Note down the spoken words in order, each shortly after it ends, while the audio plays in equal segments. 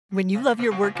When you love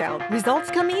your workout,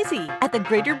 results come easy. At the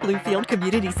Greater Bluefield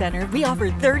Community Center, we offer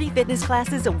 30 fitness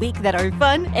classes a week that are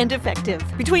fun and effective.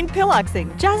 Between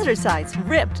piloxing, jazzercise,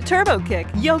 ripped, turbo kick,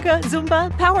 yoga,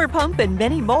 Zumba, power pump, and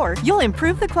many more, you'll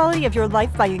improve the quality of your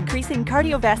life by increasing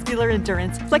cardiovascular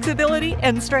endurance, flexibility,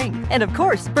 and strength. And of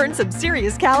course, burn some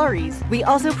serious calories. We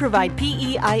also provide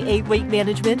PEIA weight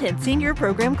management and senior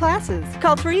program classes.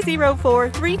 Call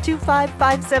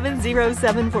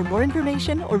 304-325-5707 for more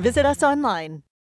information or visit us online.